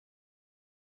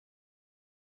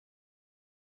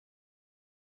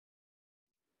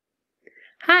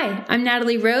Hi, I'm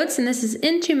Natalie Rhodes, and this is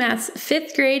Into Math's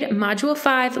 5th grade, Module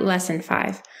 5, Lesson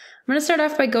 5. I'm going to start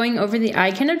off by going over the I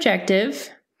can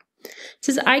objective. It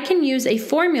says, I can use a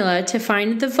formula to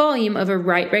find the volume of a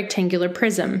right rectangular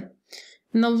prism.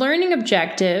 And the learning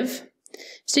objective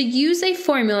is to use a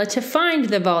formula to find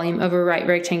the volume of a right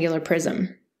rectangular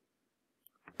prism.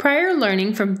 Prior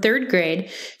learning from 3rd grade,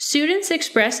 students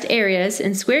expressed areas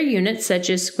in square units such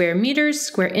as square meters,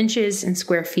 square inches, and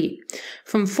square feet.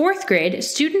 From 4th grade,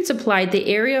 students applied the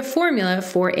area formula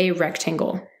for a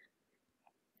rectangle.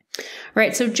 All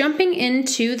right, so jumping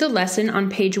into the lesson on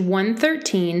page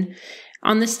 113,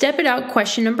 on the Step It Out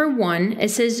question number 1, it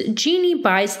says, Jeannie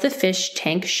buys the fish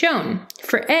tank shown.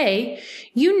 For A,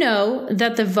 you know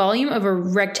that the volume of a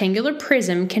rectangular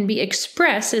prism can be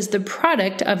expressed as the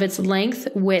product of its length,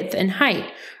 width, and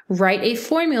height. Write a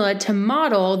formula to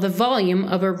model the volume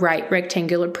of a right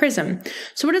rectangular prism.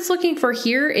 So what it's looking for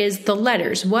here is the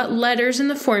letters. What letters in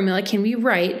the formula can we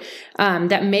write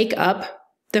that make up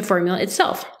the formula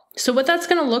itself? So what that's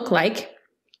going to look like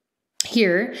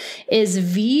here is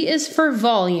V is for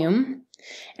volume,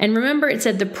 and remember it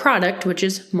said the product, which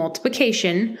is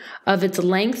multiplication, of its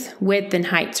length, width, and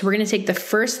height. So we're going to take the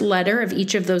first letter of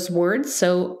each of those words,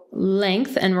 so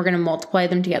length, and we're going to multiply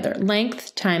them together.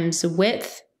 Length times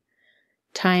width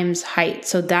times height.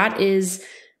 So that is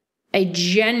a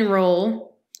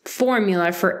general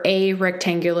formula for a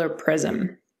rectangular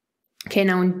prism. Okay,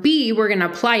 now in B, we're going to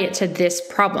apply it to this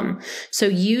problem. So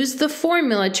use the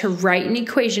formula to write an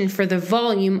equation for the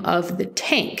volume of the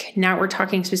tank. Now we're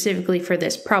talking specifically for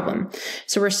this problem.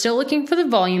 So we're still looking for the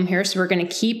volume here, so we're going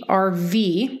to keep our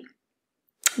V.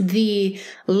 The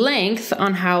length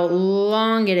on how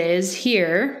long it is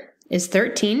here is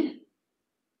 13.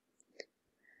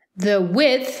 The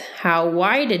width, how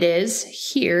wide it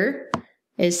is here,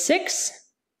 is 6.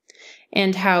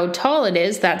 And how tall it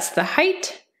is, that's the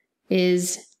height,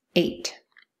 is 8.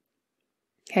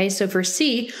 Okay, so for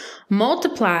C,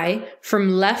 multiply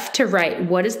from left to right.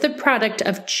 What is the product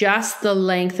of just the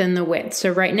length and the width?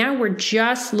 So right now we're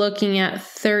just looking at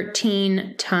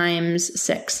 13 times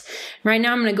 6. Right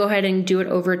now I'm going to go ahead and do it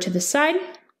over to the side.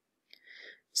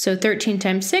 So 13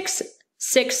 times 6,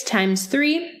 6 times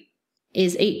 3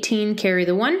 is 18, carry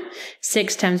the 1.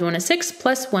 6 times 1 is 6,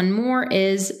 plus 1 more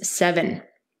is 7.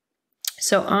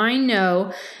 So I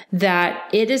know that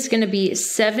it is going to be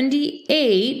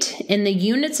 78, and the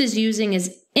units is using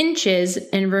as inches.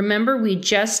 And remember, we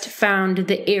just found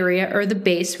the area or the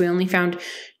base. We only found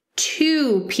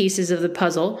 2 pieces of the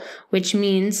puzzle, which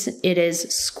means it is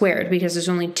squared because there's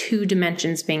only 2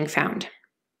 dimensions being found.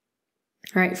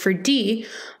 All right, for D,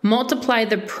 multiply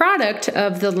the product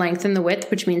of the length and the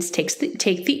width, which means take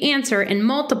the answer and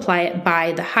multiply it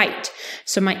by the height.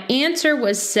 So my answer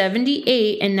was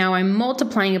 78, and now I'm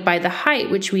multiplying it by the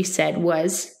height, which we said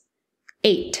was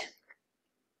 8.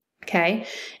 Okay,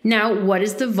 now what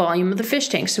is the volume of the fish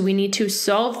tank? So we need to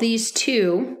solve these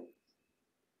two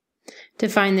to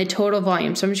find the total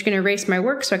volume. So I'm just going to erase my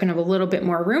work so I can have a little bit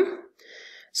more room.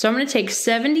 So I'm going to take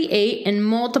 78 and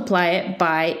multiply it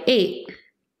by 8.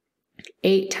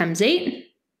 8 times 8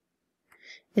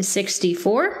 is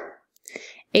 64.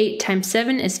 8 times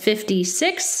 7 is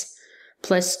 56.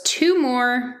 Plus 2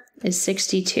 more is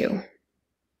 62.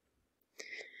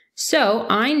 So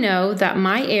I know that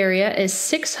my area is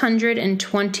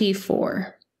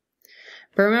 624.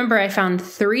 But remember, I found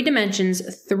 3 dimensions,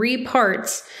 3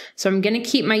 parts, so I'm going to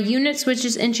keep my units, which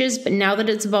is inches, but now that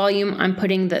it's volume, I'm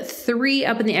putting the 3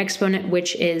 up in the exponent,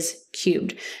 which is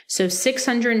cubed. So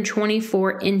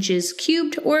 624 inches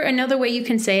cubed, or another way you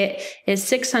can say it is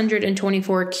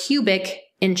 624 cubic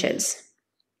inches.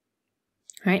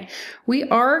 All right, we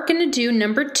are going to do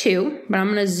number 2, but I'm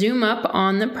going to zoom up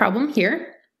on the problem here.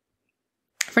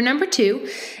 For number 2,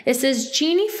 it says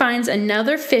Jeannie finds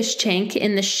another fish tank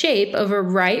in the shape of a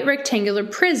right rectangular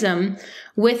prism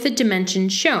with the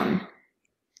dimensions shown.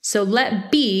 So let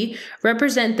B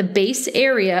represent the base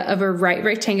area of a right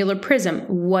rectangular prism.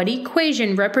 What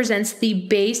equation represents the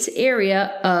base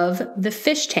area of the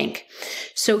fish tank?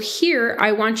 So here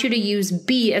I want you to use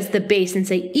B as the base and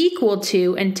say equal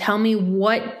to, and tell me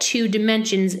what 2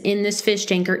 dimensions in this fish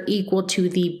tank are equal to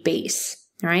the base.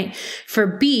 All right. For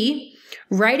B,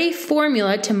 write a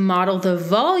formula to model the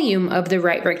volume of the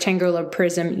right rectangular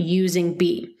prism using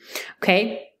B.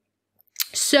 Okay,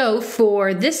 so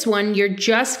for this one, you're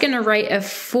just going to write a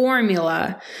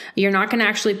formula. You're not going to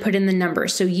actually put in the number.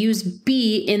 So use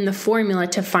B in the formula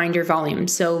to find your volume.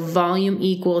 So volume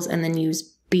equals, and then use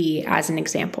B as an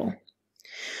example.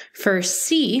 For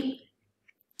C,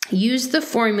 use the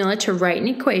formula to write an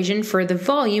equation for the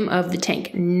volume of the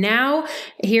tank. Now,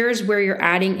 here's where you're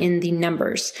adding in the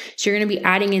numbers. So you're going to be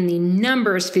adding in the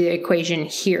numbers for the equation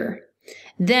here.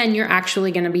 Then you're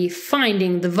actually going to be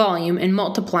finding the volume and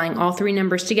multiplying all three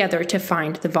numbers together to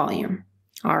find the volume.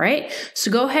 All right, so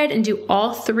go ahead and do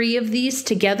all three of these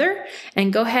together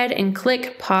and go ahead and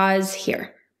click pause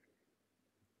here.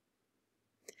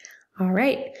 All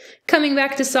right, coming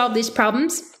back to solve these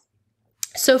problems.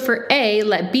 So for A,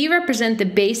 let B represent the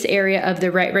base area of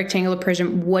the right rectangular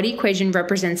prism. What equation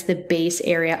represents the base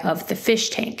area of the fish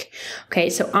tank?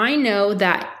 Okay, so I know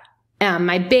that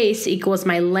my base equals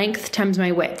my length times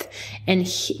my width.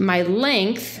 And my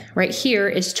length right here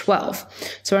is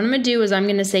 12. So what I'm going to do is I'm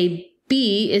going to say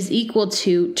B is equal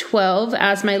to 12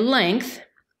 as my length.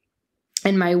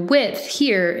 And my width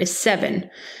here is 7.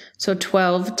 So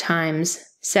 12 times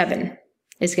 7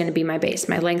 is going to be my base,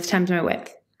 my length times my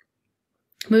width.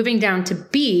 Moving down to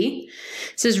B,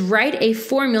 it says write a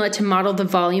formula to model the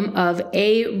volume of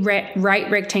a right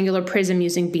rectangular prism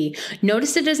using B.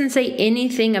 Notice it doesn't say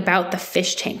anything about the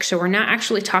fish tank. So we're not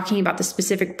actually talking about the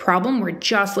specific problem. We're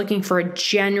just looking for a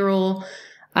general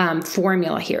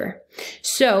formula here.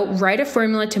 So write a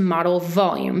formula to model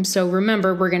volume. So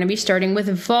remember, we're going to be starting with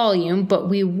volume, but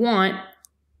we want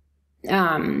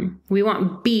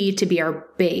B to be our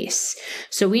base.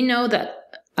 So we know that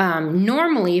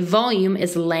normally volume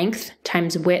is length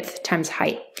times width times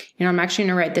height. I'm actually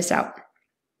going to write this out.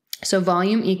 So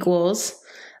volume equals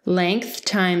length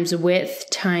times width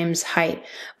times height.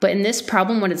 But in this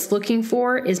problem, what it's looking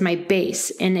for is my base.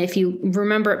 And if you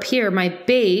remember up here, my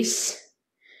base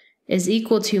is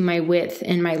equal to my width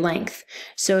and my length.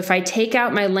 So if I take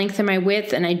out my length and my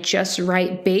width and I just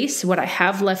write base, what I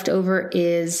have left over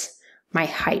is my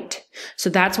height.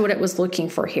 So that's what it was looking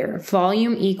for here.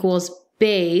 Volume equals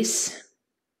base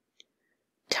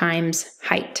times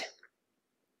height.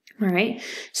 All right,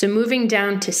 so moving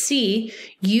down to C,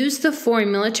 use the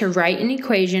formula to write an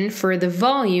equation for the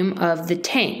volume of the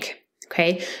tank.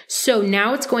 Okay, so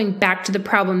now it's going back to the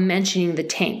problem mentioning the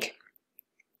tank.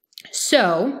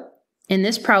 So in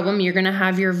this problem, you're going to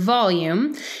have your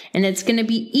volume, and it's going to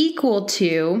be equal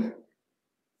to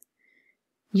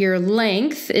your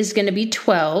length is going to be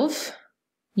 12,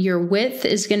 your width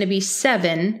is going to be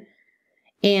 7,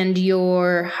 and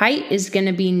your height is going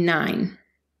to be 9.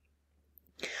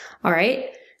 All right,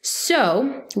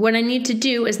 so what I need to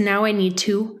do is now I need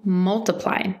to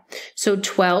multiply. So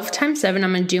 12 times 7,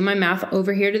 I'm going to do my math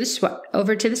over here to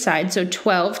the side. So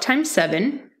 12 times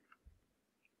 7.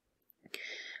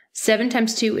 7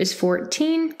 times 2 is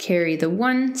 14, carry the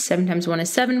 1. 7 times 1 is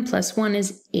 7, plus 1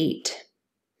 is 8.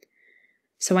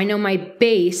 So I know my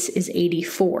base is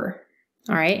 84.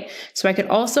 All right, so I could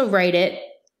also write it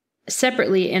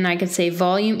separately, and I could say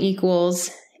volume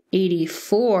equals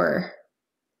 84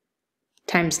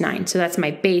 times 9. So that's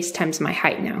my base times my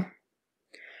height now. All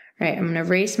right, I'm going to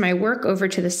erase my work over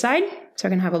to the side so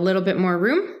I can have a little bit more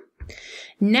room.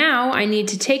 Now I need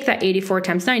to take that 84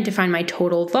 times 9 to find my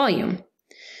total volume.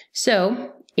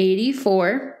 So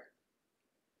 84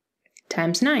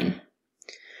 times 9.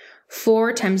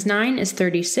 4 times 9 is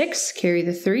 36, carry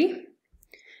the 3.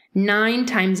 9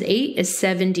 times 8 is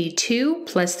 72,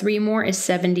 plus 3 more is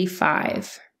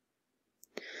 75.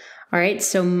 All right,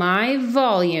 so my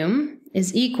volume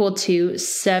is equal to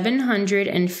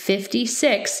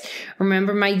 756.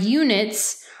 Remember, my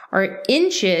units are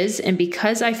inches, and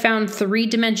because I found 3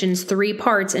 dimensions, 3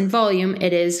 parts in volume,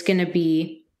 it is going to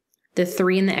be the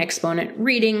 3 in the exponent,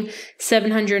 reading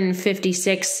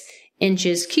 756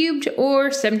 inches cubed,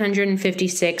 or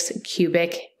 756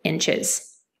 cubic inches.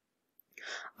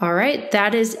 All right,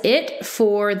 that is it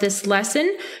for this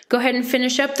lesson. Go ahead and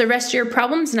finish up the rest of your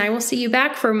problems, and I will see you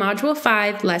back for Module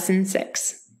 5, Lesson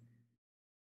 6.